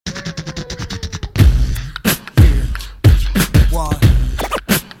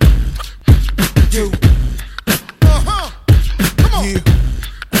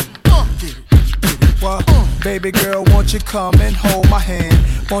Baby girl, won't you come and hold my hand?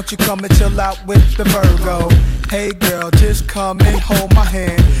 Won't you come and chill out with the Virgo? Hey girl, just come and hold my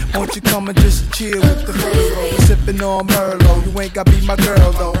hand. Won't you come and just chill with the Virgo? Sippin' on Merlot, you ain't gotta be my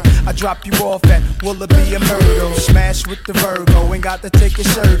girl though. I drop you off at Willoughby and Myrtle. Smash with the Virgo, ain't got to take your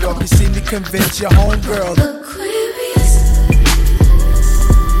shirt off. You see me convince your homegirl. Aquarius.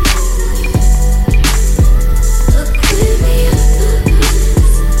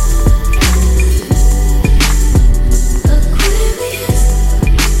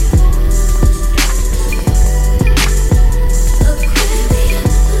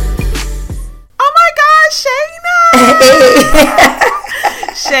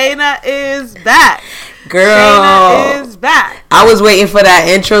 Shayna is back. Girl, Shayna is back. I was waiting for that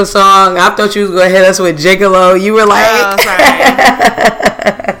intro song. I thought you was going to hit us with Gigolo. You were like... Oh, sorry.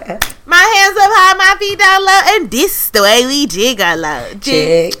 My hands up high, my feet down low, and this the way we gigolo.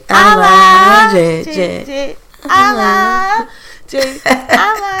 Jig,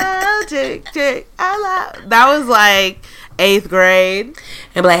 jig, jig. That was like 8th grade.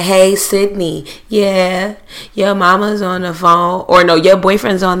 And be like, hey, Sydney, yeah, your mama's on the phone. Or no, your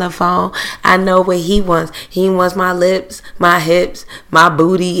boyfriend's on the phone. I know what he wants. He wants my lips, my hips, my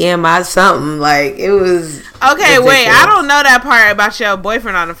booty, and my something. Like, it was okay, ridiculous. wait, I don't know that part about your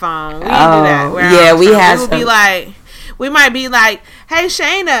boyfriend on the phone. We didn't do that. Yeah, we had we would be like, we might be like, hey,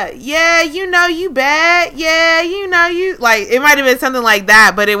 Shayna, yeah, you know you bad. Yeah, you know you... Like, it might have been something like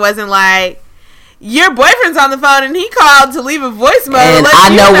that, but it wasn't like... Your boyfriend's on the phone and he called to leave a voicemail. And I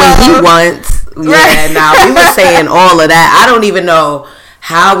know what he wants. Yeah, now we were saying all of that. I don't even know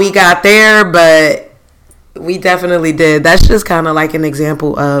how we got there, but we definitely did. That's just kind of like an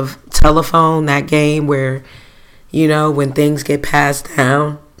example of telephone, that game where, you know, when things get passed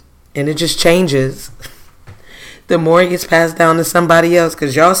down and it just changes. The more it gets passed down to somebody else,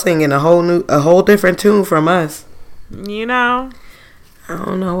 because y'all singing a whole different tune from us. You know? I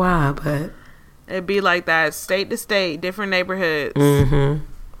don't know why, but... It'd be like that, state to state, different neighborhoods. Mm-hmm.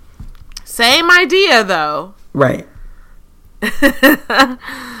 Same idea, though. Right. That's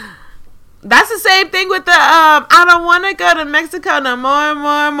the same thing with the, I don't want to go to Mexico no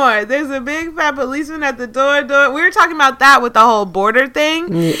more. There's a big fat policeman at the door. We were talking about that with the whole border thing.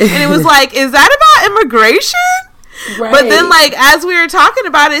 And it was like, is that about immigration? Right. But then, like, as we were talking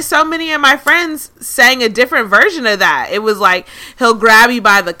about it, so many of my friends sang a different version of that. It was like, he'll grab you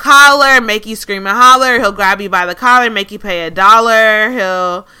by the collar, make you scream and holler. He'll grab you by the collar, make you pay $1.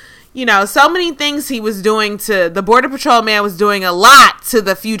 He'll, you know, so many things he was doing to, the Border Patrol man was doing a lot to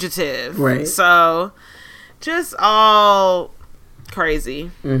the fugitive. Right. So, just all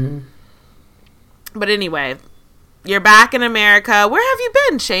crazy. Mm-hmm. But anyway, you're back in America. Where have you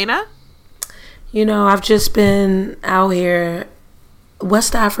been, Shayna? You know, I've just been out here,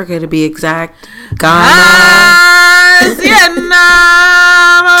 West Africa to be exact. Ghana.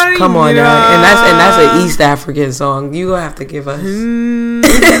 Come on now. And that's an East African song. You gonna have to give us.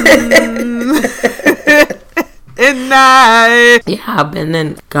 Yeah, I've been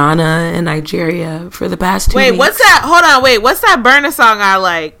in Ghana and Nigeria for the past 2 weeks. Wait, what's that? Hold on, wait. What's that Burna song I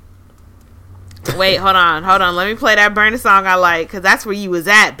like? Wait, hold on. Let me play that Burna song I like, because that's where you was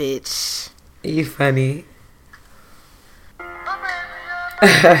at, bitch. You funny. Yeah.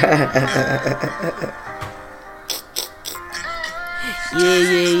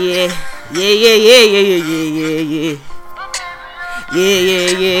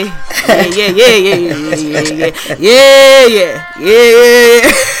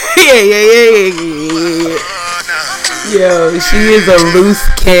 Yo, she is a loose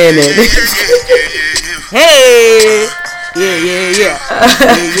cannon. Hey. Yeah.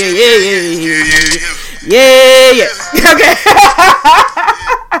 Okay.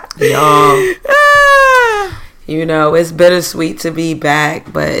 Y'all, you know, it's bittersweet to be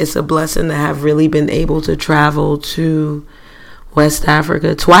back, but it's a blessing to have really been able to travel to West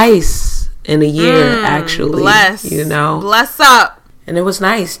Africa twice in a year, actually. Bless. You know? Bless up. And it was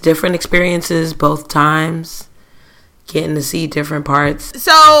nice. Different experiences both times. Getting to see different parts.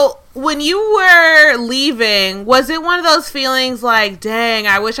 So, when you were leaving, was it one of those feelings like, dang,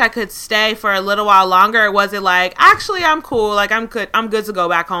 I wish I could stay for a little while longer? Or was it like, actually, I'm cool. Like, I'm good to go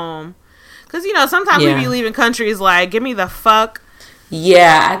back home? Because, you know, sometimes we be leaving countries like, give me the fuck.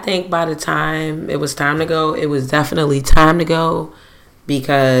 Yeah, I think by the time it was time to go, it was definitely time to go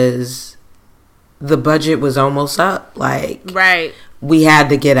because the budget was almost up. Like, right. We had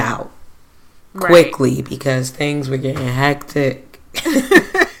to get out quickly because things were getting hectic.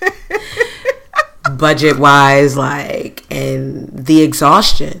 Budget wise, like, and the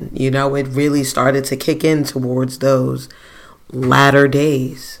exhaustion, you know, it really started to kick in towards those latter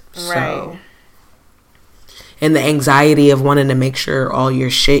days. Right. and the anxiety of wanting to make sure all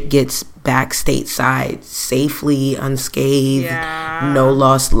your shit gets back stateside safely, unscathed, no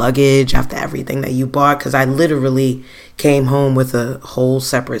lost luggage after everything that you bought. Because I literally came home with a whole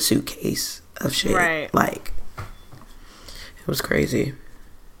separate suitcase of shit. Right. Like, it was crazy.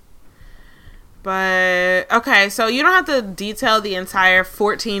 But, okay, so you don't have to detail the entire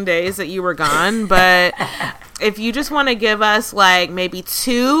 14 days that you were gone, but if you just want to give us, like, maybe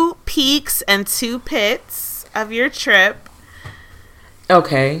 2 peaks and 2 pits of your trip.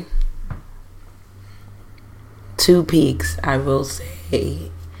 Okay. 2 peaks, I will say.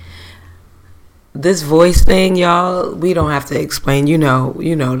 This voice thing, y'all, we don't have to explain. You know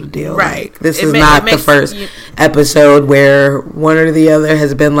the deal. Right. Like, this is not the first episode where one or the other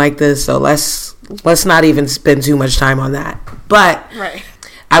has been like this, so let's not even spend too much time on that. But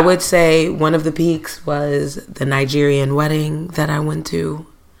I would say one of the peaks was the Nigerian wedding that I went to,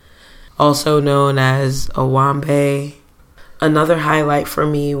 also known as Owambe. Another highlight for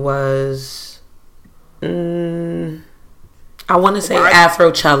me was, I want to say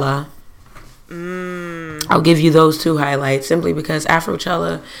Afrochella. I'll give you those 2 highlights simply because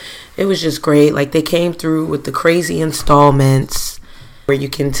Afrochella, it was just great. Like, they came through with the crazy installments where you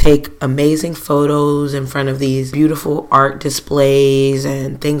can take amazing photos in front of these beautiful art displays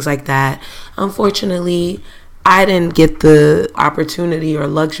and things like that. Unfortunately, I didn't get the opportunity or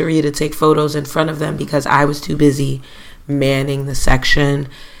luxury to take photos in front of them because I was too busy manning the section.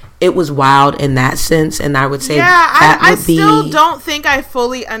 It was wild in that sense, and I would say I still don't think I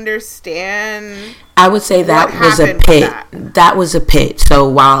fully understand. I would say that was a pit. That was a pit. So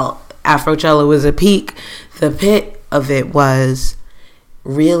while Afrochella was a peak, the pit of it was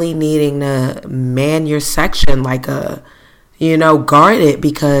really needing to man your section like guard it,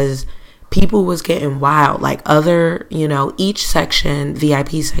 because people was getting wild. Like, each section,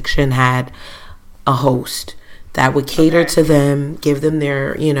 VIP section, had a host that would cater to them, give them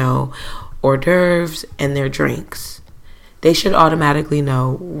their, hors d'oeuvres and their drinks. They should automatically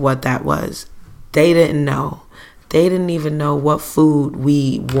know what that was. They didn't know. They didn't even know what food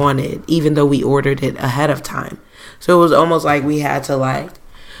we wanted, even though we ordered it ahead of time. So it was almost like we had to, like,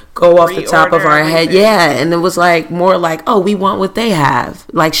 go off the top of our head. Yeah, and it was, like, more like, oh, we want what they have.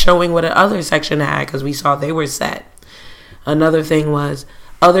 Like, showing what the other section had because we saw they were set. Another thing was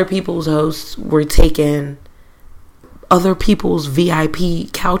other people's hosts were taking other people's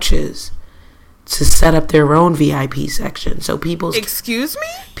VIP couches to set up their own VIP section. So people's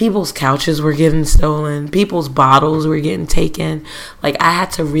couches were getting stolen. People's bottles were getting taken. Like, I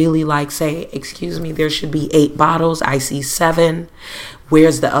had to really, like, say, excuse me, there should be 8 bottles. I see 7.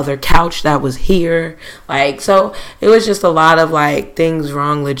 Where's the other couch that was here? Like, so it was just a lot of, like, things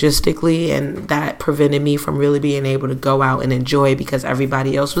wrong logistically, and that prevented me from really being able to go out and enjoy because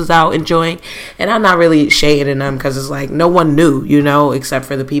everybody else was out enjoying. And I'm not really shading them because it's like no one knew, except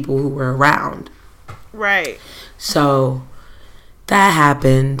for the people who were around. Right. So that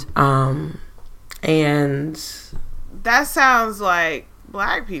happened. And that sounds like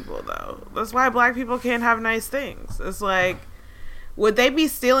black people, though. That's why black people can't have nice things. It's like, would they be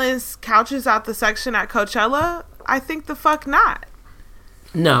stealing couches out the section at Coachella? I think the fuck not.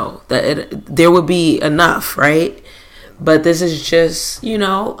 No, there would be enough, right? But this is just,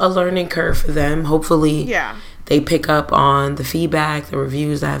 a learning curve for them. Hopefully, they pick up on the feedback, the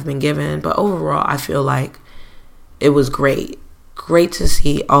reviews that have been given. But overall, I feel like it was great. Great to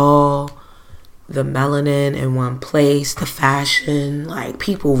see all the melanin in one place, the fashion. Like,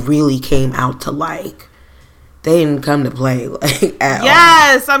 people really came out to, like, they didn't come to play, like, at all.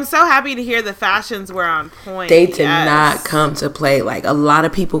 Yes, I'm so happy to hear the fashions were on point. They did not come to play. Like, a lot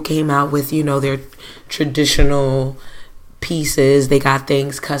of people came out with, their traditional pieces. They got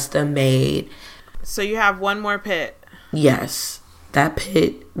things custom made. So you have one more pit. Yes. That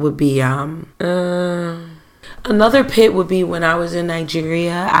pit would be, another pit would be when I was in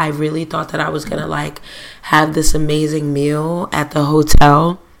Nigeria. I really thought that I was going to, like, have this amazing meal at the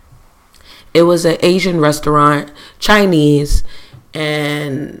hotel. It was an Asian restaurant, Chinese,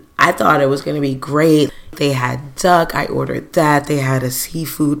 and I thought it was going to be great. They had duck, I ordered that. They had a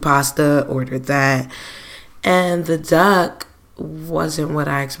seafood pasta, ordered that. And the duck wasn't what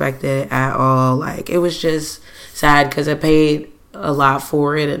I expected at all. Like, it was just sad because I paid a lot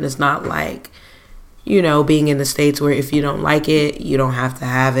for it, and it's not like, being in the States where if you don't like it, you don't have to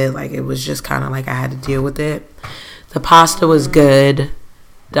have it. Like, it was just kind of like I had to deal with it. The pasta was good.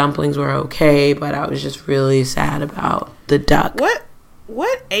 Dumplings were okay, but I was just really sad about the duck.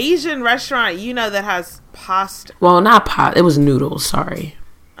 What Asian restaurant that has pasta? Well, not pasta. It was noodles. Sorry.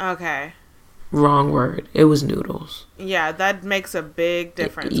 Okay. Wrong word. It was noodles. Yeah, that makes a big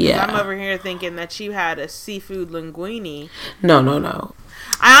difference. Yeah. I'm over here thinking that you had a seafood linguine. No.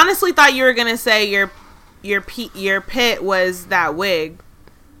 I honestly thought you were gonna say your pit was that wig.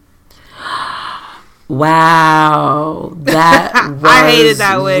 Wow, that was I hated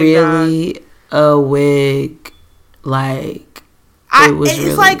that wig. Really, a wig. Like it's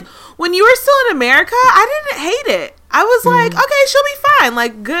really... like when you were still in America, I didn't hate it. I was like, okay, she'll be fine.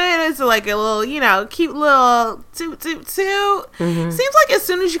 Like, good. It's like a little, cute little toot. Seems like as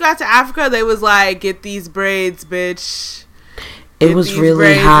soon as you got to Africa, they was like, get these braids, bitch. It was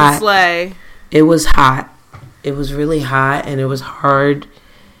really hot. It was hot. It was really hot, and it was hard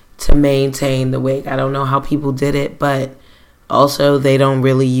to maintain the wig. I don't know how people did it, but also they don't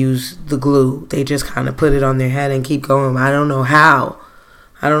really use the glue. They just kind of put it on their head and keep going. I don't know how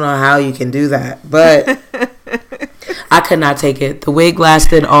you can do that, but I could not take it. The wig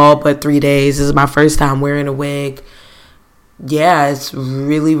lasted all but 3 days. This is my first time wearing a wig. Yeah, it's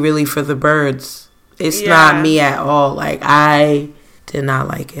really, really for the birds. It's not me at all. Like, I did not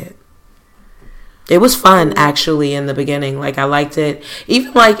like it. It was fun, actually, in the beginning. Like, I liked it.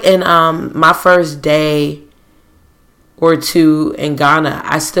 Even, like, in my first day or two in Ghana,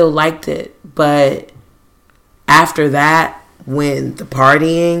 I still liked it. But after that, when the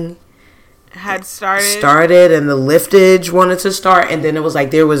partying had started and the liftage wanted to start, and then it was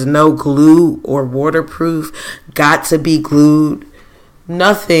like there was no glue or waterproof, got to be glued.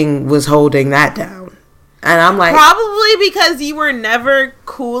 Nothing was holding that down. And I'm like, probably because you were never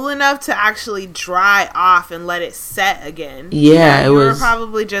cool enough to actually dry off and let it set again. Yeah, you were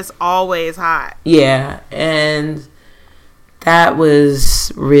probably just always hot. Yeah, and that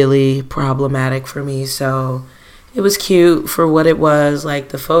was really problematic for me. So it was cute for what it was. Like,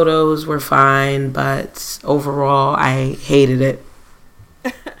 the photos were fine, but overall, I hated it.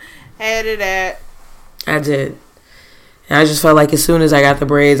 Hated it. I did. And I just felt like as soon as I got the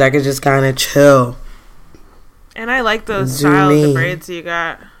braids, I could just kind of chill. And I like those styles of braids you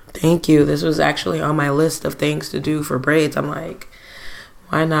got. Thank you. This was actually on my list of things to do for braids. I'm like,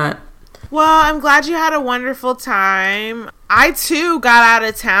 why not? Well, I'm glad you had a wonderful time. I, too, got out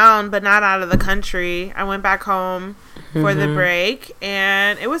of town, but not out of the country. I went back home for the break,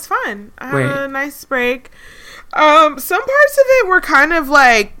 and it was fun. I had a nice break. Some parts of it were kind of,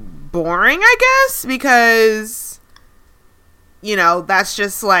 like, boring, I guess, because, that's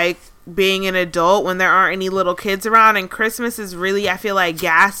just, like, being an adult when there aren't any little kids around. And Christmas is really, I feel like,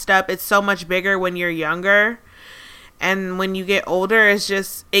 gassed up. It's so much bigger when you're younger. And when you get older,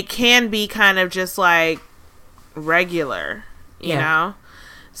 it can be kind of just like regular, you know?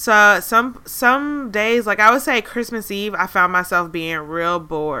 So some days, like I would say Christmas Eve, I found myself being real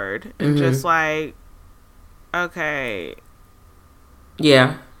bored and just like, okay.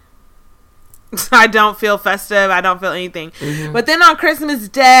 Yeah. I don't feel festive. I don't feel anything. But then on Christmas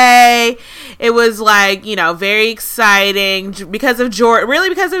Day, it was like, very exciting because of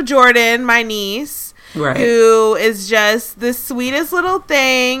Jordan, my niece. Right. Who is just the sweetest little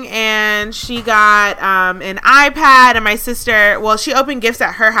thing, and she got an iPad, and my sister, she opened gifts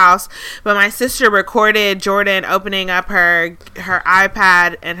at her house, but my sister recorded Jordan opening up her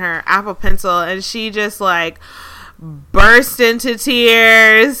iPad and her Apple Pencil, and she just like burst into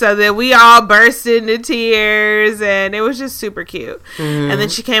tears, so that we all burst into tears, and it was just super cute. And then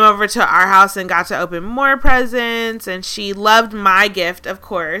she came over to our house and got to open more presents, and she loved my gift, of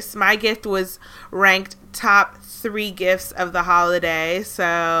course. My gift was ranked top 3 gifts of the holiday,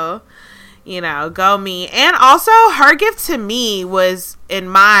 so go me. And also her gift to me was in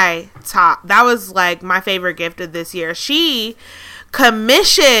my top. That was like my favorite gift of this year. She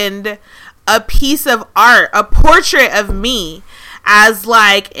commissioned a piece of art, a portrait of me as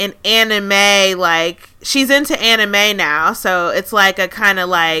like an anime, like she's into anime now, so it's like a kind of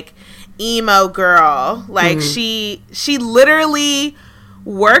like emo girl. Like she literally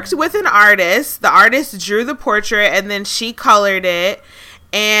worked with an artist. The artist drew the portrait and then she colored it,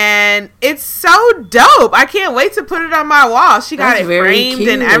 and it's so dope. I can't wait to put it on my wall. She got it framed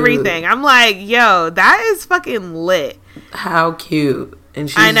and everything. I'm like, yo, that is fucking lit. How cute. And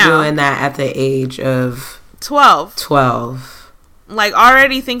she's doing that at the age of 12. Like,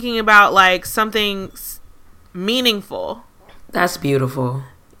 already thinking about, like, something meaningful. That's beautiful.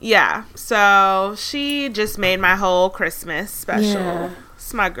 Yeah. So, she just made my whole Christmas special. Yeah.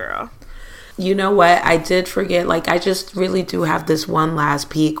 It's my girl. You know what? I did forget. Like, I just really do have this one last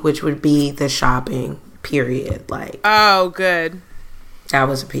peak, which would be the shopping, period. Like. Oh, good. That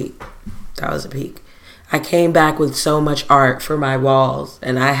was a peak. I came back with so much art for my walls,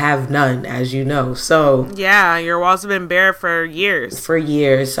 and I have none, as you know. So yeah, your walls have been bare for years.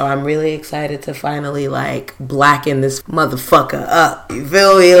 So I'm really excited to finally like blacken this motherfucker up. You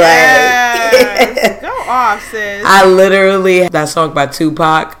feel me? Yes. Go off, sis. I literally that song by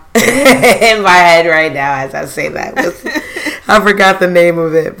Tupac in my head right now as I say that. I forgot the name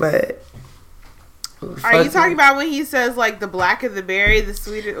of it, but. Are you talking about when he says like the blacker the berry, the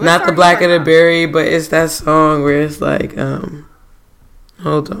sweeter? Not the blacker the berry, but it's that song where it's like,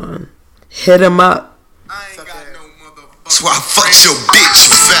 hold on, hit him up. I ain't got no motherfucker. So I fucked your bitch,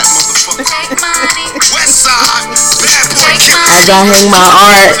 you fat motherfucker. West side, bad boy. As I hang my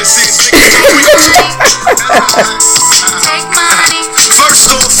art. First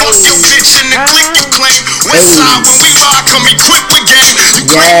off, fuck your bitch in the click you claim. West side, when we ride, come equipped with game.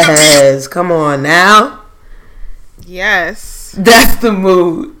 Yes, come on now. Yes. That's the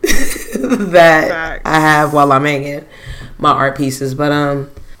mood that I have while I'm hanging my art pieces. But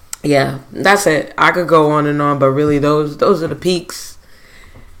yeah, that's it. I could go on and on, but really those are the peaks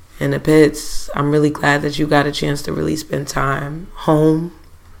and the pits. I'm really glad that you got a chance to really spend time home.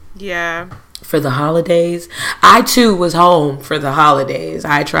 Yeah. For the holidays. I too was home for the holidays.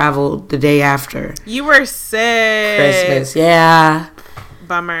 I traveled the day after. You were sick. Christmas, yeah.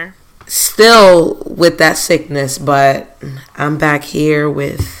 Bummer. Still with that sickness, but I'm back here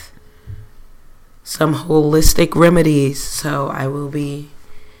with some holistic remedies. So I will be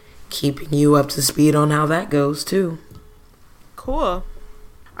keeping you up to speed on how that goes too. Cool.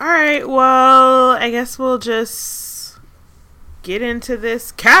 All right, well, I guess we'll just get into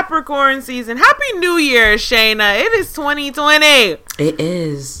this Capricorn season. Happy New Year, Shayna. It is 2020. It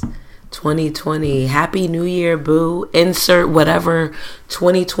is 2020. Happy New Year, boo. Insert whatever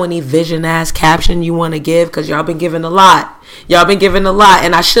 2020 vision ass caption you want to give, because y'all been giving a lot.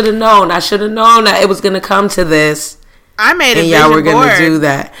 And I should have known that it was going to come to this. I made a and vision y'all were board. Gonna do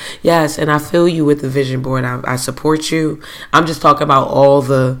that. Yes, and I feel you with the vision board. I support you. I'm just talking about all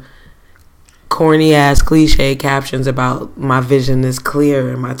the corny ass cliche captions about my vision is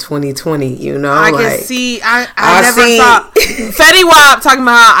clear in my 2020. You know, I can see. I never thought Fetty Wap talking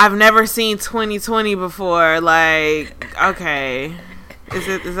about. I've never seen 2020 before. Like, okay,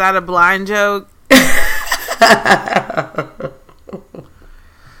 is that a blind joke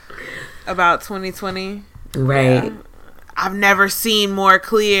about 2020? Right. Yeah. I've never seen more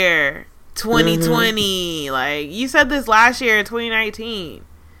clear 2020. Like, you said this last year in 2019.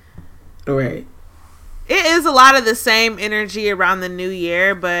 Right. It is a lot of the same energy around the new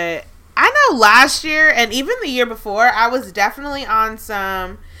year, but I know last year and even the year before, I was definitely on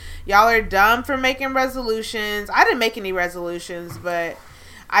some, y'all are dumb for making resolutions. I didn't make any resolutions, but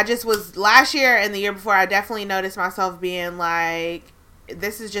I just was, last year and the year before, I definitely noticed myself being like,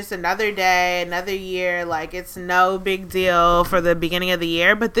 this is just another day, another year. Like, it's no big deal for the beginning of the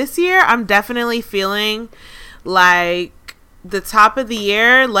year. But this year, I'm definitely feeling like the top of the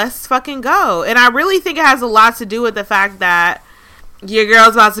year, let's fucking go. And I really think it has a lot to do with the fact that your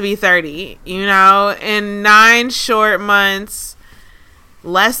girl's about to be 30, you know, in 9 short months,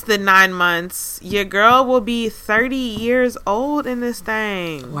 less than 9 months, your girl will be 30 years old in this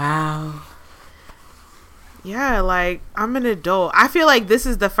thing. Wow. Yeah, like, I'm an adult. I feel like this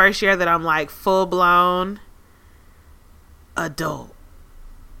is the first year that I'm, like, full-blown adult.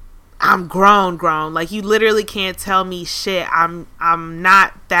 I'm grown. Like, you literally can't tell me shit. I'm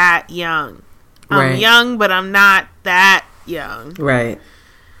not that young. I'm young, but I'm not that young. Right.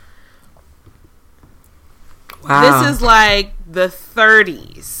 Wow. This is, like, the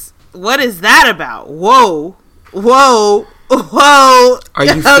 30s. What is that about? Whoa. Are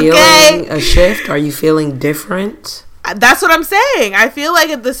you feeling a shift? Are you feeling different? That's what I'm saying. I feel like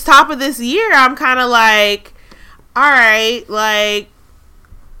at the top of this year, I'm kind of like, all right, like,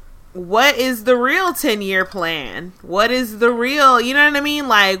 what is the real 10-year plan? What is the real, you know what I mean?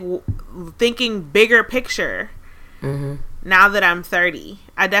 Like, thinking bigger picture. Mm-hmm. Now that I'm 30.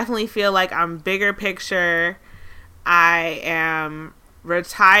 I definitely feel like I'm bigger picture. I am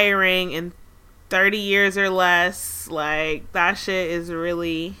retiring in 30 years or less. Like, that shit is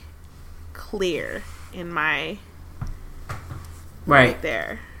really clear in my right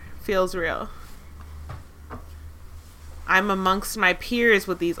there. Feels real. I'm amongst my peers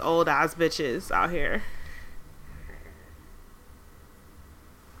with these old ass bitches out here.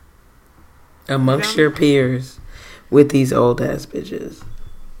 Amongst your peers with these old ass bitches.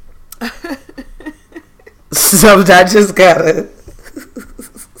 So I just gotta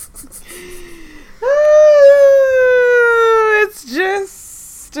it's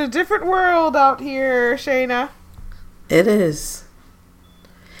just a different world out here, Shayna. It is.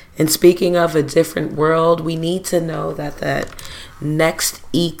 And speaking of a different world, we need to know that next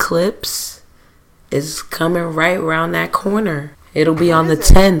eclipse is coming right around that corner. It'll be on the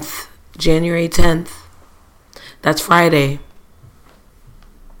 10th, January 10th. That's Friday.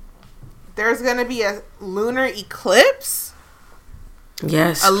 There's going to be a lunar eclipse?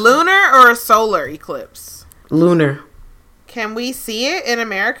 Yes. A lunar or a solar eclipse? Lunar. Can we see it in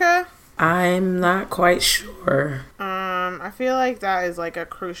America? I'm not quite sure. I feel like that is like a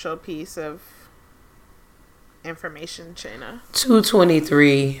crucial piece of information, Shayna.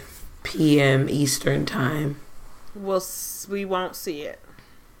 2:23 p.m. Eastern time. We won't see it.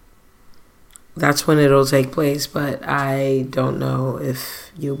 That's when it'll take place, but I don't know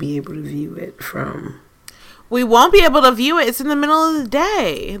if you'll be able to view it from... We won't be able to view it. It's in the middle of the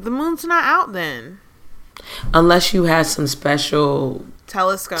day. The moon's not out then. Unless you have some special...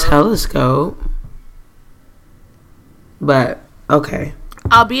 Telescope. But, okay.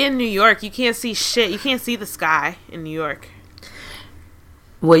 I'll be in New York. You can't see shit. You can't see the sky in New York.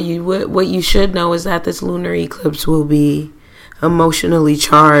 What you should know is that this lunar eclipse will be emotionally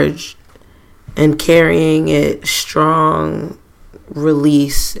charged and carrying it strong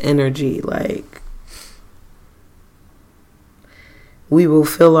release energy. Like, we will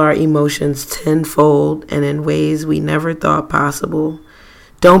feel our emotions tenfold and in ways we never thought possible.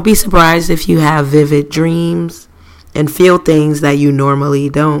 Don't be surprised if you have vivid dreams and feel things that you normally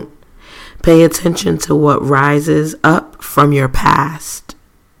don't. Pay attention to what rises up from your past.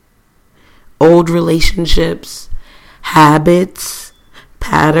 Old relationships, habits,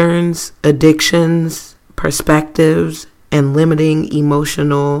 patterns, addictions, perspectives, and limiting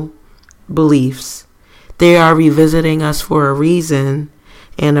emotional beliefs. They are revisiting us for a reason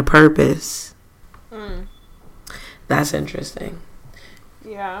and a purpose. That's interesting.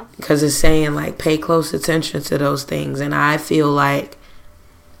 Yeah. Because it's saying, like, pay close attention to those things. And I feel like,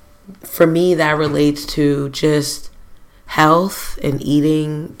 for me, that relates to just health and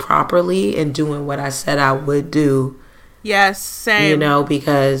eating properly and doing what I said I would do. Yes, same. You know,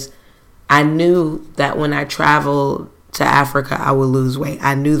 because I knew that when I traveled to Africa, I would lose weight.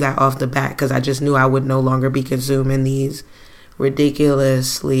 I knew that off the bat because I just knew I would no longer be consuming these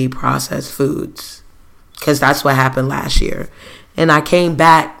ridiculously processed foods. Because that's what happened last year. And I came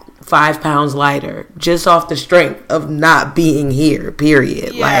back 5 pounds lighter just off the strength of not being here,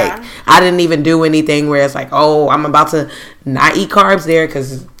 period. Yeah. Like, I didn't even do anything where it's like, oh, I'm about to not eat carbs there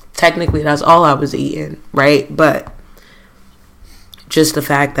because technically that's all I was eating, right? But just the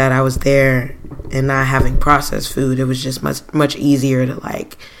fact that I was there and not having processed food, it was just much easier to,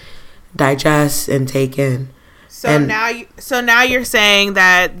 like, digest and take in. So now you're saying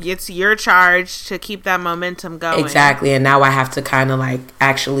that it's your charge to keep that momentum going. Exactly. And now I have to kind of, like,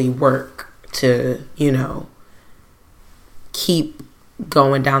 actually work to, you know, keep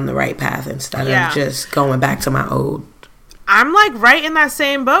going down the right path instead of just going back to my old. I'm, like, right in that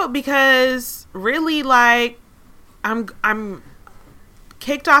same boat because really, like, I'm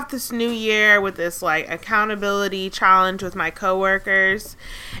kicked off this new year with this, like, accountability challenge with my coworkers,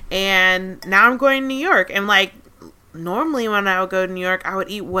 and now I'm going to New York. And, like, normally when I would go to New York, I would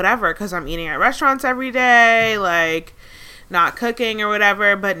eat whatever because I'm eating at restaurants every day, like, not cooking or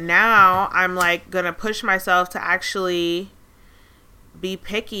whatever. But now I'm, like, gonna push myself to actually be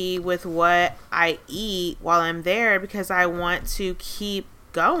picky with what I eat while I'm there because I want to keep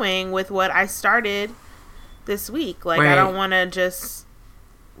going with what I started this week. Like, right. I don't want to just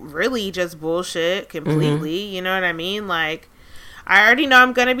really just bullshit completely. You know what I mean? Like, I already know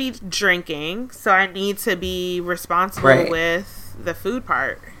I'm going to be drinking, so I need to be responsible with the food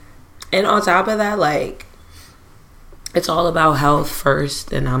part. And on top of that, like, it's all about health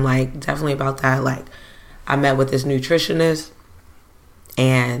first, and I'm, like, definitely about that. Like, I met with this nutritionist,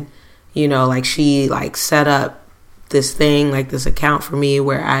 and, you know, like, she, like, set up this thing, like, this account for me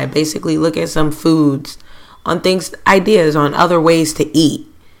where I basically look at some foods on things, ideas on other ways to eat.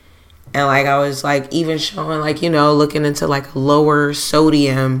 And, like, I was, like, even showing, like, you know, looking into, like, a lower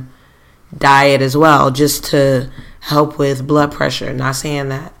sodium diet as well, just to help with blood pressure. Not saying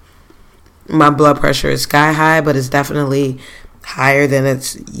that my blood pressure is sky high, but it's definitely higher than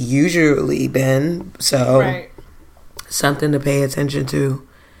it's usually been. So, something to pay attention to.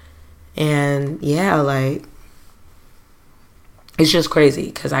 And, yeah, like, it's just crazy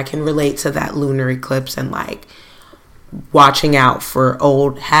because I can relate to that lunar eclipse and, like, watching out for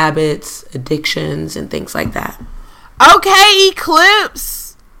old habits, addictions, and things like that. Okay,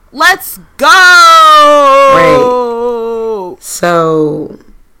 Eclipse, let's go. Right. So,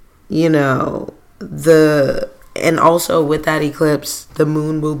 you know, and also with that eclipse, the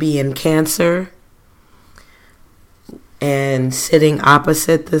moon will be in Cancer. and sitting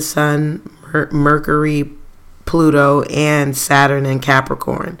opposite the sun, Mercury, Pluto, and Saturn in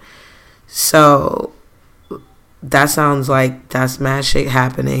Capricorn. So that sounds like that's mad shit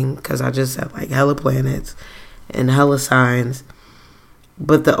happening, because I just said like hella planets and hella signs.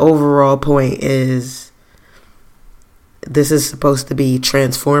 But the overall point is this is supposed to be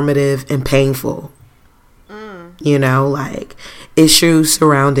transformative and painful. You know, like issues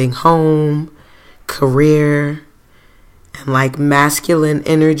surrounding home, career, and like masculine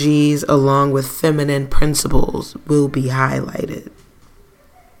energies along with feminine principles will be highlighted.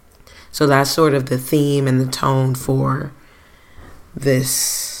 So that's sort of the theme and the tone for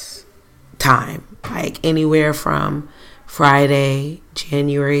this time. Like anywhere from Friday,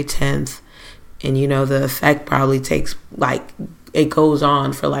 January 10th. And you know, the effect probably takes like, it goes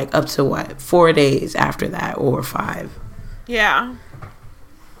on for like up to 4 days after that, or 5. Yeah.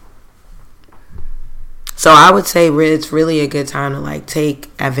 So I would say it's really a good time to like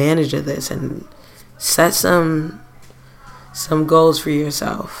take advantage of this and set some goals for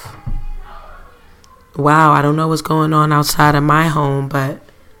yourself. Wow, I don't know what's going on outside of my home, but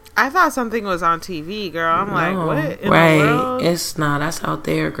I thought something was on TV, girl. I'm like, what in right. the world? It's not. That's out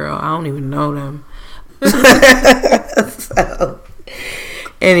there, girl. I don't even know them. So,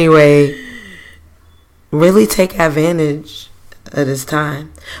 anyway, really take advantage of this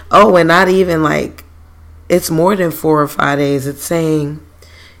time. Oh, and not even like, it's more than 4 or 5 days. It's saying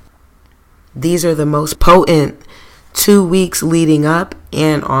these are the most potent 2 weeks leading up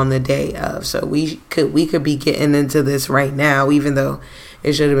and on the day of. So we could be getting into this right now, even though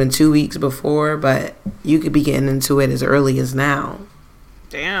it should have been 2 weeks before, but you could be getting into it as early as now.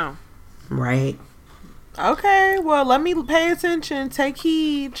 Damn. Right. Okay, well, let me pay attention. Take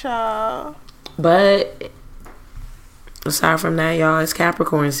heed, y'all. But aside from that, y'all, it's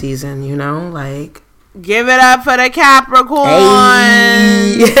Capricorn season, you know? Like, give it up for the Capricorn.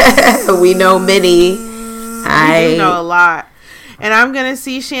 Hey. We know many. I know a lot. And I'm going to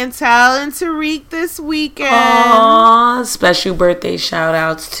see Chantel and Tariq this weekend. Aww, special birthday shout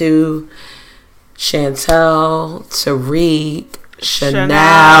outs to Chantel, Tariq,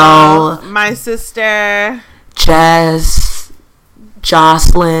 Chanel, my sister, Jess,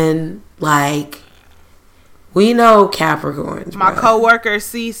 Jocelyn. Like, we know Capricorns. My coworker,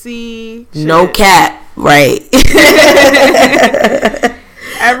 Cece. No cap, right.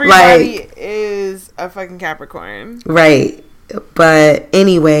 Everybody like, is a fucking Capricorn. Right. But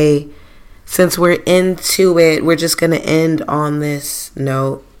anyway, since we're into it, we're just going to end on this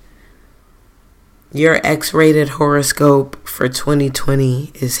note. Your X-rated horoscope for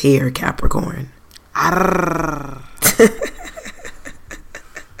 2020 is here, Capricorn. I'm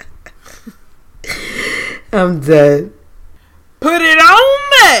dead. Put it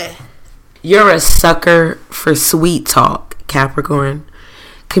on me. You're a sucker for sweet talk, Capricorn.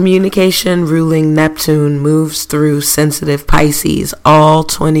 Communication ruling Neptune moves through sensitive Pisces all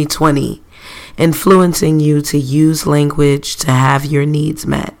 2020, influencing you to use language to have your needs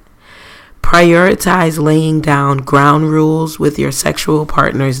met. Prioritize laying down ground rules with your sexual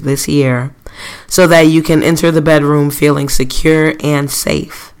partners this year so that you can enter the bedroom feeling secure and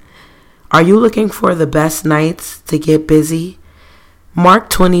safe. Are you looking for the best nights to get busy? Mark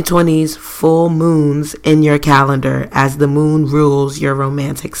 2020's full moons in your calendar as the moon rules your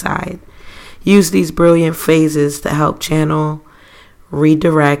romantic side. Use these brilliant phases to help channel,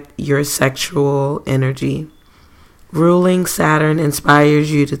 redirect your sexual energy. Ruling Saturn inspires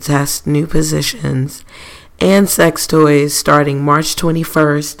you to test new positions and sex toys starting March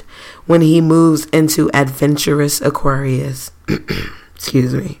 21st when he moves into adventurous Aquarius.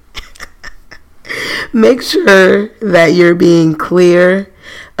 Excuse me. Make sure that you're being clear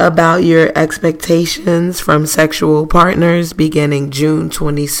about your expectations from sexual partners beginning June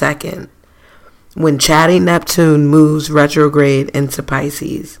 22nd, when chatty Neptune moves retrograde into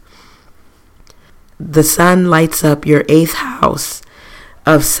Pisces. The sun lights up your 8th house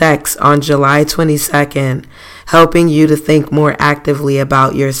of sex on July 22nd, helping you to think more actively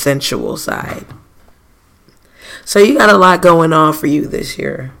about your sensual side. So you got a lot going on for you this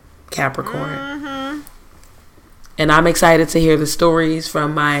year, Capricorn. Mm-hmm. And I'm excited to hear the stories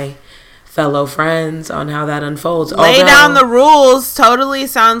from my fellow friends on how that unfolds. Lay down the rules totally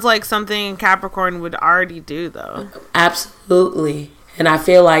sounds like something Capricorn would already do, though. Absolutely. And I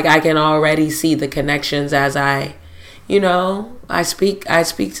feel like I can already see the connections as I speak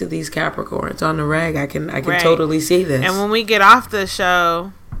to these Capricorns on the reg. I can right. Totally see this. And when we get off the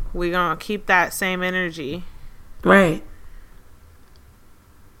show, we're going to keep that same energy. Right.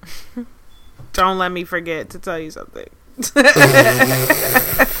 Don't let me forget to tell you something.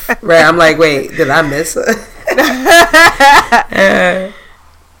 Right. I'm like, wait, did I miss it?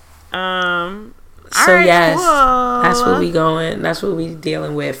 So right, yes, cool. that's what we going. That's what we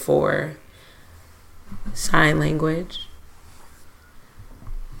dealing with for sign language.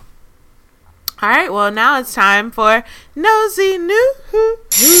 All right, well, now it's time for Nosy News.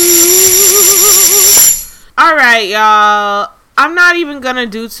 All right, y'all. I'm not even going to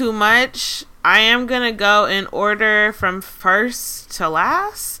do too much. I am going to go in order from first to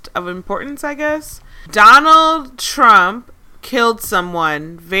last of importance, I guess. Donald Trump killed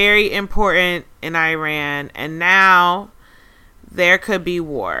someone very important in Iran, and now there could be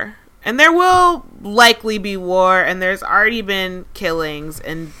war. And there will likely be war, and there's already been killings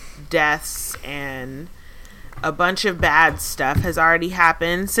and deaths, and a bunch of bad stuff has already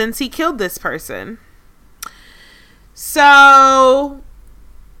happened since he killed this person. So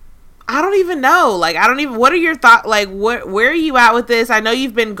I don't even know. Like, what are your thoughts? Like, where are you at with this? I know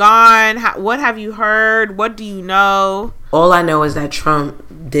you've been gone. What have you heard? What do you know? All I know is that Trump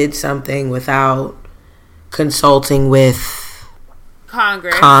did something without consulting with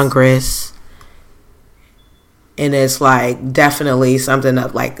Congress. And it's like definitely something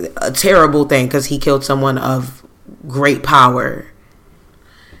of like a terrible thing because he killed someone of great power.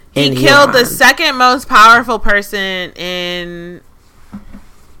 He killed the second most powerful person in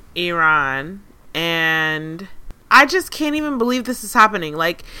Iran, and I just can't even believe this is happening.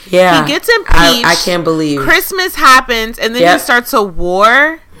 Like, yeah, he gets impeached. I can't believe Christmas happens, and then he starts a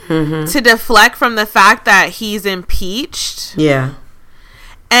war to deflect from the fact that he's impeached. Yeah.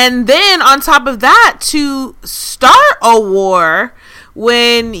 And then on top of that, to start a war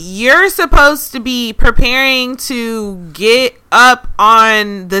when you're supposed to be preparing to get up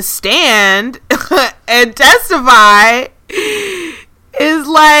on the stand and testify is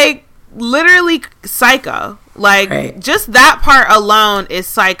like literally psycho. Like, just that part alone is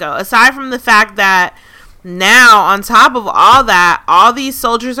psycho. Aside from the fact that now, on top of all that, all these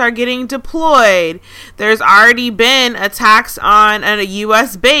soldiers are getting deployed. There's already been attacks on a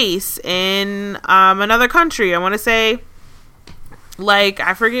U.S. base in another country. I want to say, like,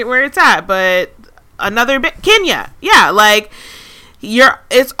 I forget where it's at, but Kenya. Yeah, like,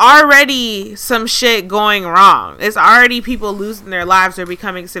 it's already some shit going wrong. It's already people losing their lives or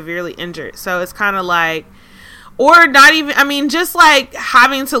becoming severely injured. So it's kind of like, or not even, I mean, just like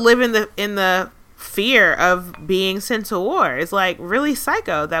having to live in the fear of being sent to war is like really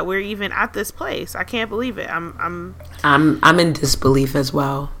psycho that we're even at this place. I can't believe it. I'm in disbelief as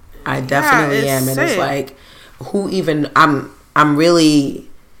well. I definitely am, and it's like, who even? I'm really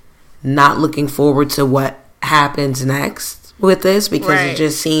not looking forward to what happens next with this because it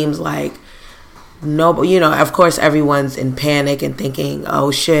just seems like of course everyone's in panic and thinking, oh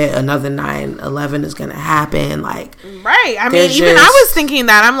shit, another 9/11 is gonna happen. Like, right. I mean, even I was thinking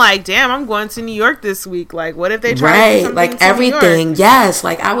that. I'm like, damn, I'm going to New York this week. Like, what if they try to do something like to everything? New York? Yes.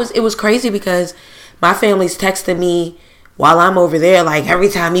 Like, it was crazy because my family's texting me while I'm over there. Like, every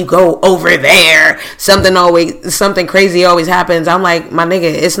time you go over there, something crazy always happens. I'm like, my nigga,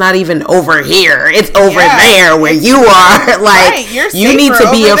 it's not even over here. It's over there where you are. Like, you need to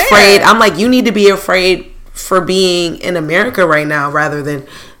be afraid. There. I'm like, you need to be afraid for being in America right now rather than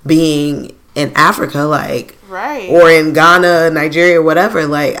being in Africa, like, or in Ghana, Nigeria, whatever.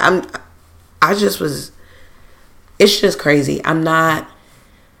 Like, it's just crazy. I'm not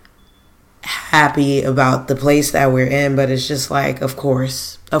happy about the place that we're in, but it's just like, of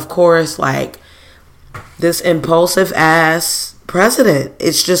course, like, this impulsive ass president,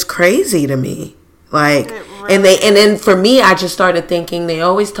 it's just crazy to me. Like, and then for me, I just started thinking, they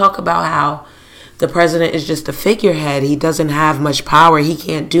always talk about how the president is just a figurehead. He doesn't have much power. He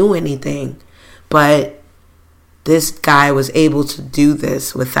can't do anything. But this guy was able to do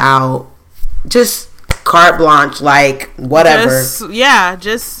this without just carte blanche, like, whatever. Send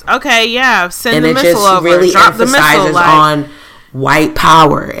the missile over. Really Drop the missile, emphasizes on white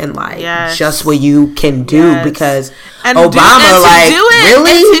power and like just what you can do because Obama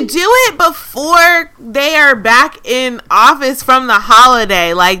really to do it before they are back in office from the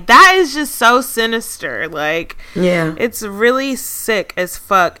holiday, like, that is just so sinister. Like, it's really sick as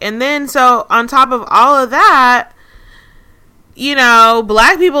fuck. And then so on top of all of that,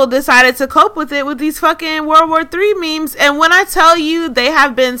 black people decided to cope with it with these fucking World War III memes. And when I tell you, they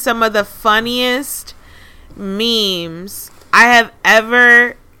have been some of the funniest memes I have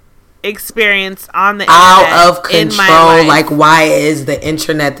ever experienced on the internet. Out of control. Like, why is the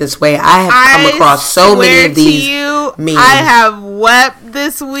internet this way? I have come across so many of these memes. I have wept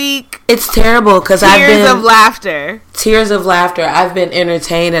this week. It's terrible because Tears of laughter. I've been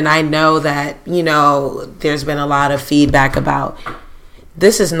entertained, and I know that, there's been a lot of feedback about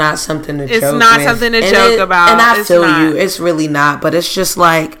this is not something to joke It's not with. something to joke about. And I It's feel not. you. It's really not. But it's just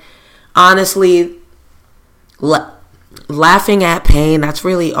like, honestly, laughing at pain, that's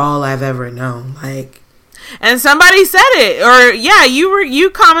really all I've ever known. Like, and somebody said it, or yeah, you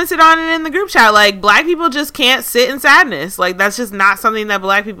commented on it in the group chat. Like, black people just can't sit in sadness. Like, that's just not something that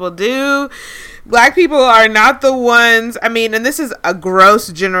black people do. Black people are not the ones. I mean, and this is a gross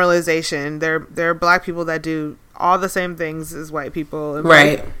generalization. There are black people that do all the same things as white people, and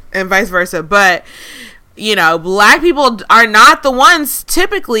right, and vice versa. But you know, black people are not the ones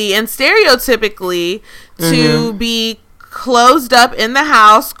typically and stereotypically to be closed up in the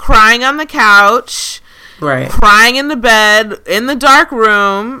house, crying on the couch, right, crying in the bed, in the dark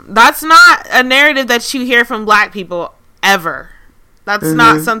room. That's not a narrative that you hear from black people ever. That's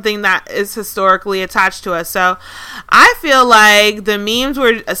not something that is historically attached to us. So I feel like the memes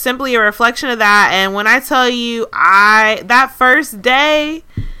were simply a reflection of that. And when I tell you, that first day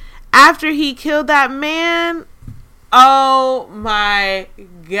after he killed that man, oh my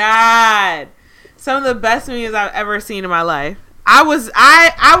God. Some of the best memes I've ever seen in my life. I was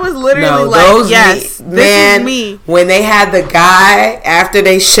literally yes, this is me. When they had the guy after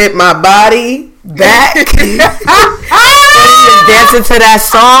they shipped my body back, dancing to that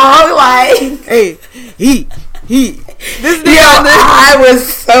song, like, hey, he. This I was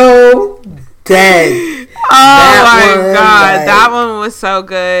so dead. Oh my God, that one was so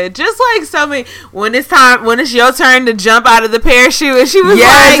good. Just like something when it's your turn to jump out of the parachute, and she was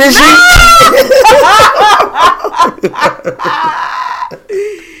like,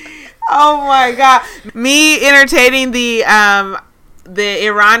 oh my God, me entertaining the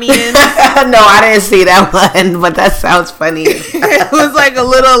Iranians. No, I didn't see that one, but that sounds funny. It was like a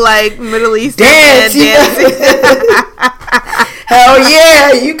little like Middle Eastern dancing. Hell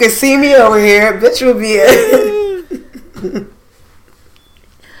yeah, you can see me over here. Bitch will be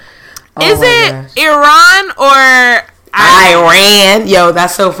Is it Iran or Iran? Yo,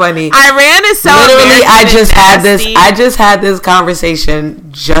 that's so funny. Iran is so literally. I just had this conversation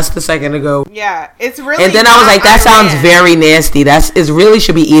just a second ago. Yeah, it's really. And then I was like, that sounds very nasty. It really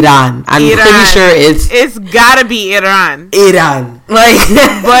should be Iran. I'm pretty sure it's gotta be Iran. Iran, like,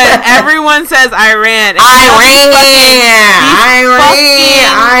 but everyone says Iran. Iran.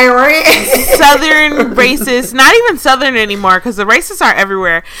 Southern racist, not even Southern anymore, because the racists are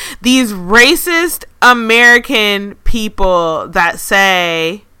everywhere. These racist American people that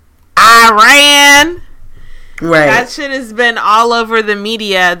say Iran. Right. That shit has been all over the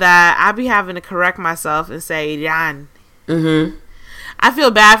media that I be having to correct myself and say Iran. Mm-hmm. I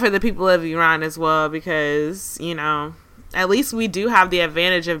feel bad for the people of Iran as well, because, you know, at least we do have the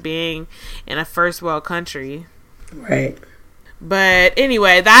advantage of being in a first world country. Right. But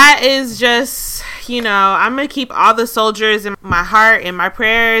anyway, that is just, you know, I'm going to keep all the soldiers in my heart and my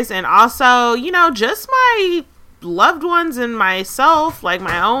prayers, and also, you know, just my loved ones and myself, like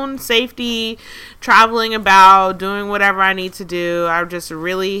my own safety, traveling about, doing whatever I need to do. I just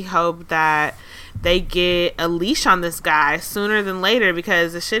really hope that they get a leash on this guy sooner than later,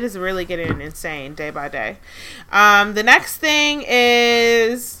 because the shit is really getting insane day by day. The next thing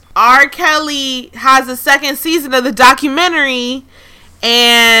is R. Kelly has a second season of the documentary,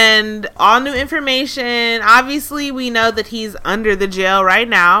 and all new information. Obviously, we know that he's under the jail right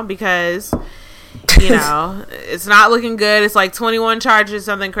now because, you know, it's not looking good. It's like 21 charges,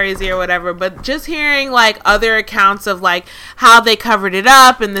 something crazy or whatever. But just hearing like other accounts of like how they covered it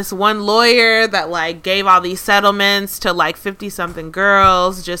up, and this one lawyer that like gave all these settlements to like 50 something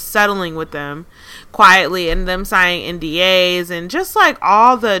girls, just settling with them quietly, and them signing NDAs, and just like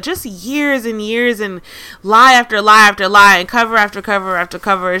all the just years and years and lie after lie after lie and cover after cover after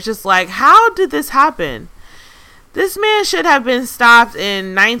cover. It's just like, how did this happen? This man should have been stopped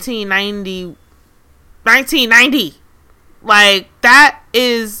in 1990. Like, that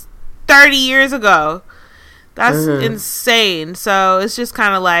is 30 years ago. That's insane. So it's just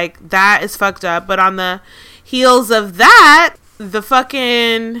kind of like, that is fucked up. But on the heels of that, the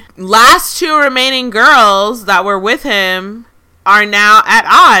fucking last two remaining girls that were with him are now at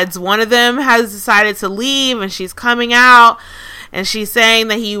odds. One of them has decided to leave, and she's coming out, and she's saying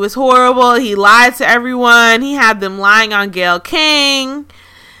that he was horrible. He lied to everyone. He had them lying on Gayle King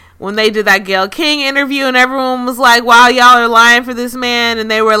when they did that Gayle King interview, and everyone was like, wow, y'all are lying for this man. And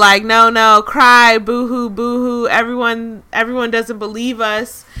they were like, no, cry, boo-hoo, boo-hoo. Everyone doesn't believe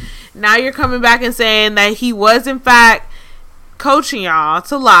us. Now you're coming back and saying that he was, in fact, coaching y'all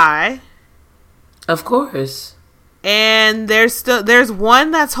to lie. Of course. And there's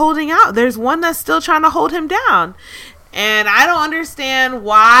one that's holding out. There's one that's still trying to hold him down. And I don't understand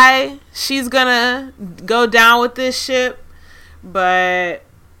why she's gonna go down with this ship But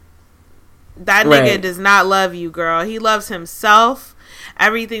that nigga does not love you, girl. He loves himself.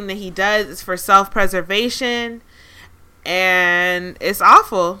 Everything that he does is for self-preservation. And it's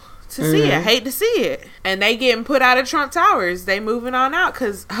awful to see it. I hate to see it. And they getting put out of Trump Towers. They moving on out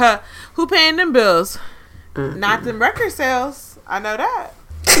because who paying them bills? Not them record sales. I know that.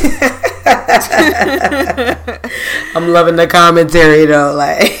 I'm loving the commentary though.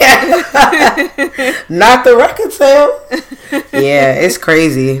 Like, not the record sale. Yeah, it's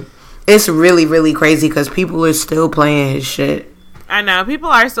crazy. It's really, really crazy because people are still playing his shit. I know people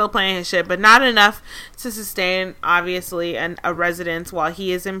are still playing his shit, but not enough to sustain, obviously, a residence while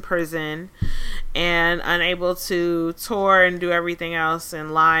he is in prison and unable to tour and do everything else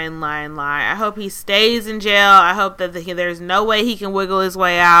and lie. I hope he stays in jail. I hope that there's no way he can wiggle his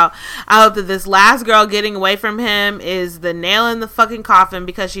way out. I hope that this last girl getting away from him is the nail in the fucking coffin,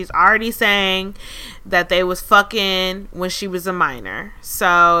 because she's already saying that they was fucking when she was a minor.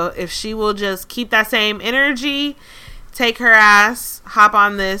 So if she will just keep that same energy, take her ass, hop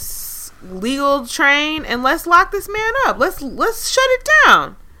on this legal train, and let's lock this man up. Let's shut it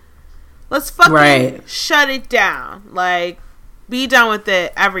down. Let's fucking shut it down. Like, be done with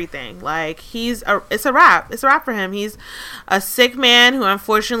it. Everything. Like, it's a wrap. It's a wrap for him. He's a sick man who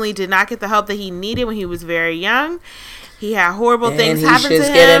unfortunately did not get the help that he needed when he was very young. He had horrible things happen to him. And he's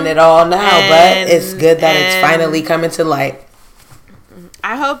just getting it all now, but it's good that it's finally coming to light.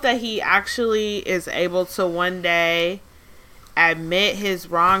 I hope that he actually is able to one day admit his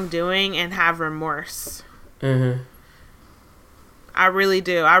wrongdoing and have remorse. I really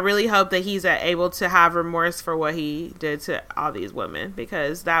do. I really hope that he's able to have remorse for what he did to all these women,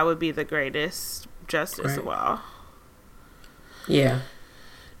 because that would be the greatest justice of all. Yeah.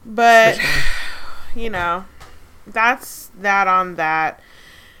 But, you know, that's that on that.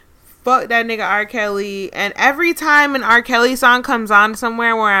 Fuck that nigga R. Kelly. And every time an R. Kelly song comes on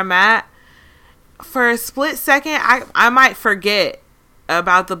somewhere where I'm at, for a split second, I might forget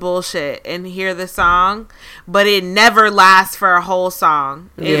about the bullshit and hear the song, but it never lasts for a whole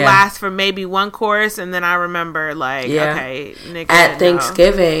song. It lasts for maybe one chorus, and then I remember, like, okay, nigga. At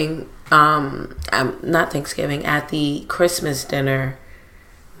Thanksgiving, not Thanksgiving, at the Christmas dinner,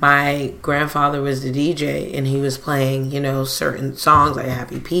 my grandfather was the DJ, and he was playing, you know, certain songs like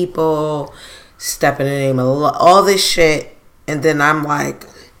Happy People, Step in the Name of Love, all this shit, and then I'm like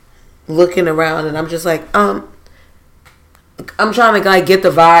looking around, and I'm just like, I'm trying to like get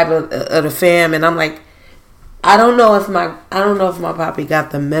the vibe of the fam, and I'm like, I don't know if my papi got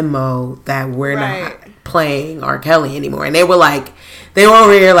the memo that we're not playing R. Kelly anymore. And they were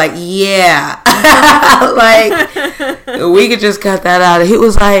over here like, yeah, like we could just cut that out. He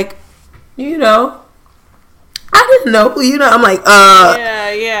was like, you know, I didn't know, you know. I'm like,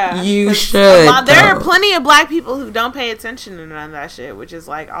 you should. There are plenty of black people who don't pay attention to none of that shit, which is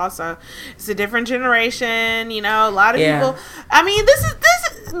like also, it's a different generation, you know. A lot of people. I mean,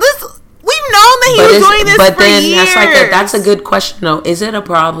 this. We've known that he was doing this for years. That's a good question though. Is it a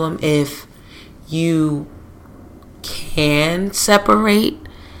problem if you can separate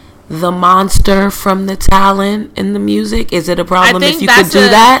the monster from the talent in the music? Is it a problem if you could do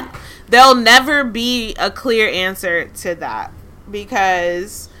that? There'll never be a clear answer to that,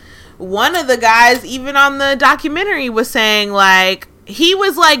 because one of the guys, even on the documentary, was saying like he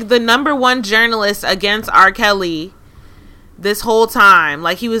was like the number one journalist against R. Kelly this whole time.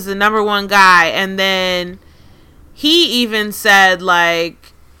 Like, he was the number one guy. And then he even said,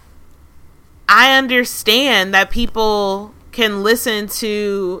 like, I understand that people can listen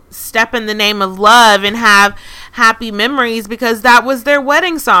to Step in the Name of Love and have happy memories because that was their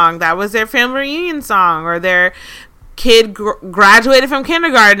wedding song, that was their family reunion song, or their kid graduated from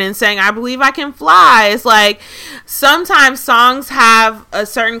kindergarten and saying, I believe I can fly. It's like, sometimes songs have a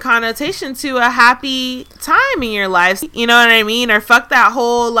certain connotation to a happy time in your life, you know what I mean? Or fuck that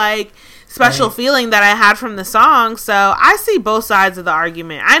whole like special feeling that I had from the song. So I see both sides of the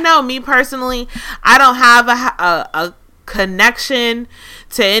argument. I know, me personally, I don't have a connection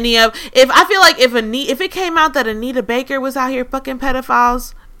to any of. If I feel like if it came out that Anita Baker was out here fucking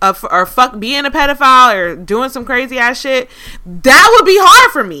pedophiles, or being a pedophile or doing some crazy ass shit, that would be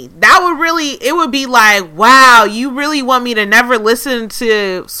hard for me. It would be like, wow, you really want me to never listen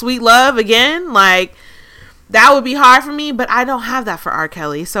to Sweet Love again? Like, that would be hard for me, but I don't have that for R.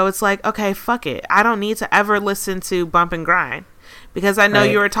 Kelly. So it's like, okay, fuck it. I don't need to ever listen to Bump and Grind because I know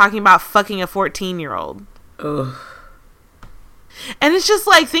you were talking about fucking a 14-year-old. Ugh. And it's just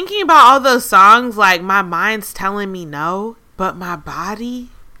like thinking about all those songs, like my mind's telling me no, but my body.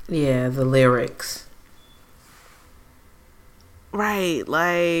 Yeah, the lyrics. Right,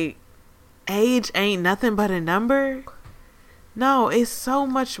 like, age ain't nothing but a number. No, it's so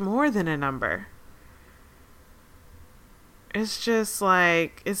much more than a number. It's just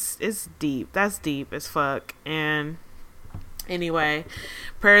like, it's deep. That's deep as fuck. And anyway,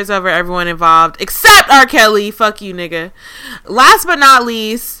 prayers over everyone involved except R. Kelly. Fuck you, nigga. Last but not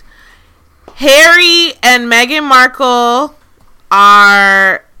least, Harry and Meghan Markle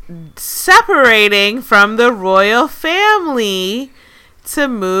are separating from the royal family to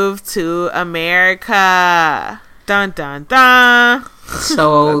move to America. Dun dun dun.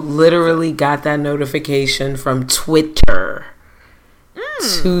 So literally got that notification from Twitter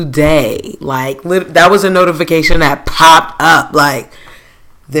today. Like that was a notification that popped up. Like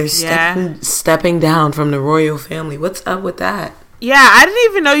they're stepping down from the royal family. What's up with that? Yeah, I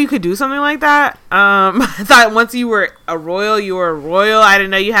didn't even know you could do something like that. I thought once you were a royal, you were a royal. I didn't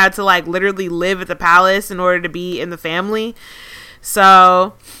know you had to like literally live at the palace in order to be in the family.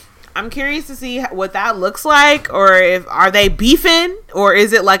 So I'm curious to see what that looks like, or if are they beefing, or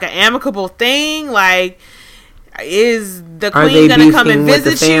is it like an amicable thing? Like, is the queen gonna come and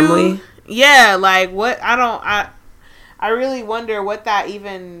visit you? Yeah, like what? I really wonder what that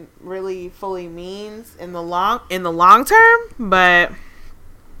even really fully means in the long term, but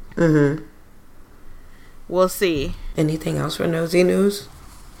we'll see. Anything else for Nosy News?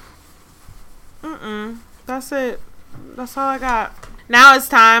 That's it. That's all I got. Now it's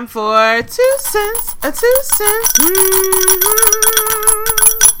time for 2 cents. A 2 cents.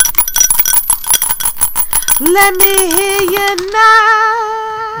 Let me hear you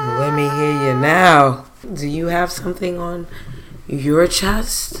now. Let me hear you now. Do you have something on your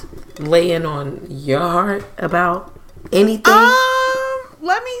chest, laying on your heart about anything?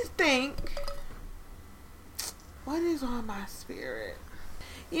 Let me think. What is on my spirit?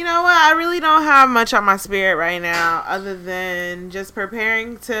 You know what? I really don't have much on my spirit right now, other than just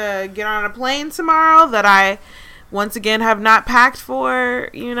preparing to get on a plane tomorrow that I once again have not packed for,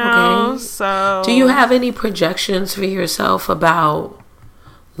 you know. Okay. So do you have any projections for yourself about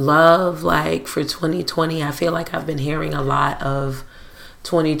love, like for 2020? I feel like I've been hearing a lot of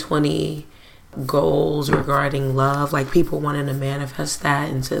 2020 goals regarding love, like people wanting to manifest that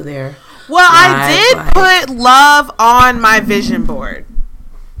into their lives. I did put love on my vision board.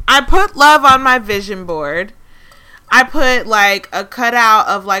 I put like a cutout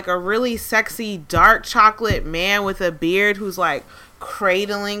of like a really sexy dark chocolate man with a beard who's like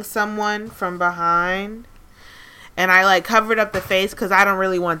cradling someone from behind. And I like covered up the face because I don't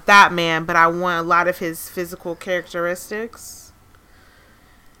really want that man, but I want a lot of his physical characteristics.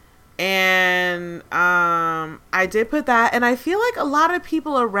 And I did put that. And I feel like a lot of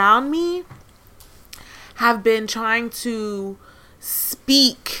people around me have been trying to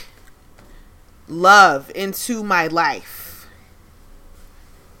speak love into my life.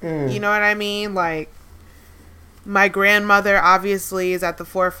 You know what I mean? Like, my grandmother obviously is at the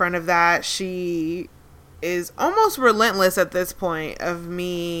forefront of that. She is almost relentless at this point of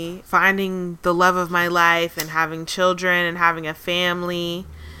me finding the love of my life and having children and having a family.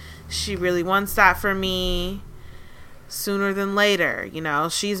 She really wants that for me sooner than later. You know,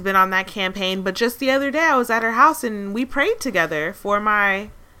 she's been on that campaign. But just the other day I was at her house and we prayed together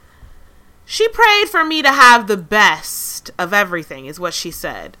she prayed for me to have the best of everything is what she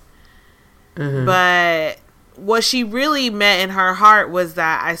said. But what she really meant in her heart was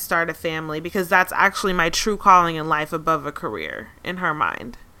that I start a family, because that's actually my true calling in life above a career in her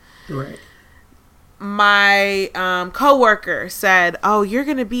mind. Right. My coworker said, "Oh, you're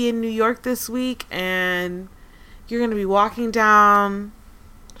going to be in New York this week and you're going to be walking down,"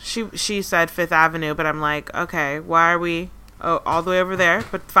 she said 5th Avenue, but I'm like, okay, why are we all the way over there?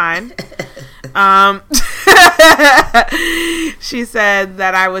 But fine. She said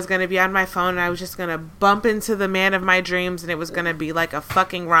that I was going to be on my phone and I was just going to bump into the man of my dreams and it was going to be like a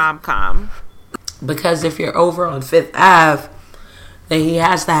fucking rom-com. Because if you're over on 5th Ave, then he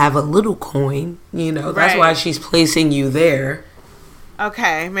has to have a little coin, you know. That's why she's placing you there.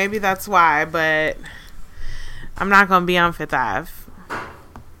 Okay, maybe that's why, but I'm not going to be on 5th Ave.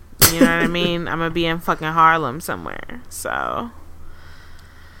 You know what I mean? I'm going to be in fucking Harlem somewhere. So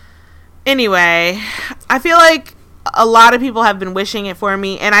anyway, I feel like a lot of people have been wishing it for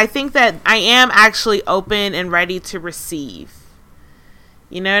me, and I think that I am actually open and ready to receive.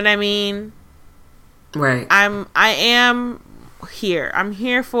 You know what I mean? Right. I am here. I'm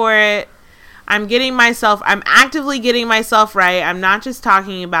here for it. I'm actively getting myself right. I'm not just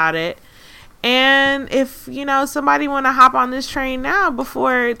talking about it. And if, you know, somebody want to hop on this train now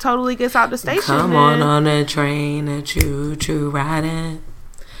before it totally gets out the station. Come on a train, a choo-choo riding.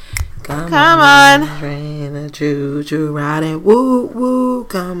 Come on. Train, a choo-choo riding. Woo, woo.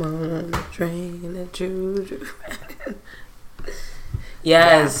 Come on, train, a choo-choo riding.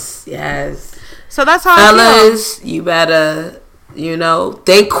 Yes. So that's how fellas, I feel. You better,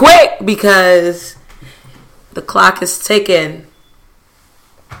 think quick because the clock is ticking.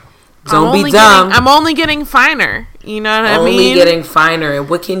 Don't be dumb. I'm only getting finer. You know what I mean? Only getting finer. And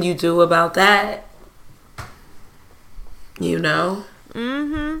what can you do about that?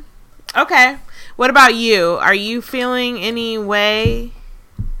 Mm-hmm. Okay. What about you? Are you feeling any way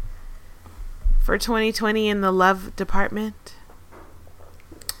for 2020 in the love department?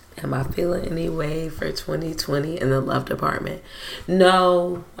 Am I feeling any way for 2020 in the love department?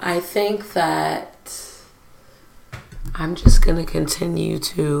 No. I think that I'm just going to continue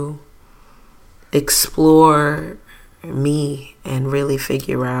to explore me and really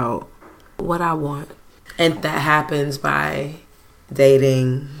figure out what I want. And that happens by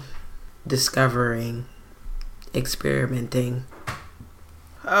dating, discovering, experimenting.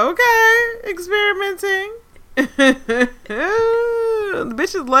 Okay, experimenting. The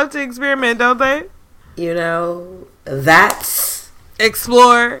bitches love to experiment, don't they? That's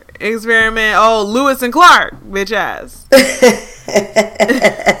explore, experiment. Oh, Lewis and Clark, bitch ass.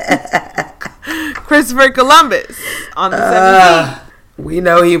 Christopher Columbus on the 17th. We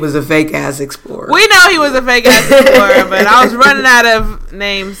know he was a fake ass explorer. But I was running out of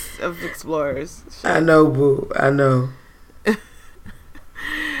names of explorers. I know, boo. I know.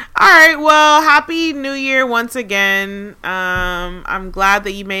 All right, well, happy New Year once again. I'm glad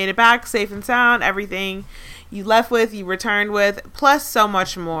that you made it back safe and sound. Everything you left with, you returned with, plus so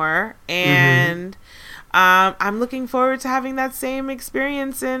much more. And I'm looking forward to having that same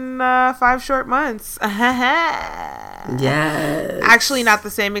experience in 5 short months. Yes. Actually, not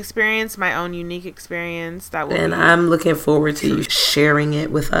the same experience, my own unique experience. And I'm looking forward to you sharing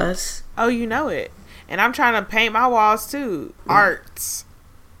it with us. Oh, you know it. And I'm trying to paint my walls too. Art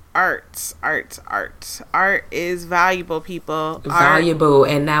is valuable, people. Valuable.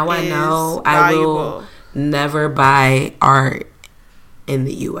 And now I know I will never buy art in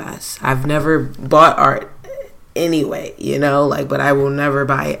the US. I've never bought art anyway, but I will never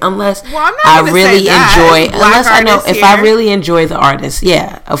buy it unless I really enjoy if I really enjoy the artist.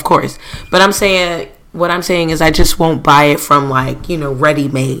 Yeah, of course. But what I'm saying is I just won't buy it from ready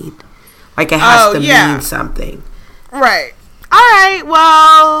made. Like it has to mean something. Right. All right,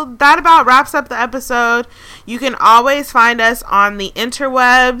 well, that about wraps up the episode. You can always find us on the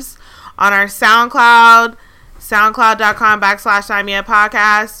interwebs, on our SoundCloud,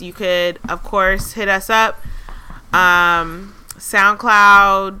 soundcloud.com/SignMeUpPodcast. You could, of course, hit us up.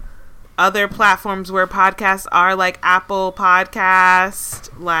 SoundCloud, other platforms where podcasts are, like Apple Podcast,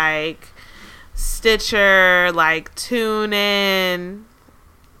 like Stitcher, like TuneIn.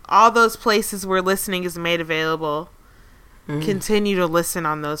 All those places where listening is made available. Continue to listen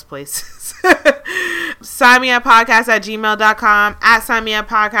on those places. SignMeUpPodcast@gmail.com,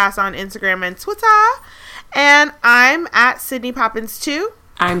 @SignMeUpPodcast on Instagram and Twitter. And I'm @SydneyPoppins2.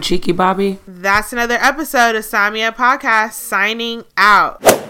 I'm Cheeky Bobby. That's another episode of Sign Me Up Podcast, signing out.